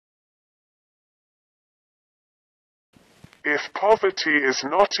If poverty is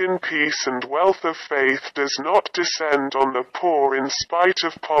not in peace and wealth of faith does not descend on the poor in spite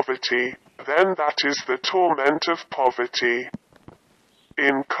of poverty, then that is the torment of poverty.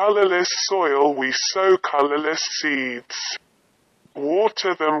 In colorless soil we sow colorless seeds.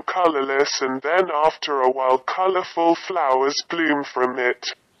 Water them colorless and then after a while colorful flowers bloom from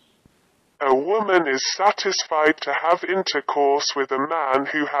it. A woman is satisfied to have intercourse with a man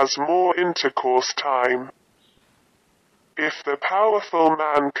who has more intercourse time. If the powerful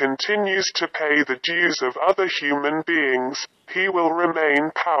man continues to pay the dues of other human beings, he will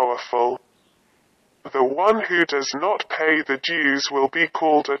remain powerful. The one who does not pay the dues will be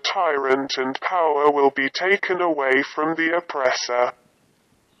called a tyrant and power will be taken away from the oppressor.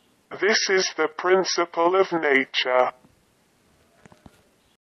 This is the principle of nature.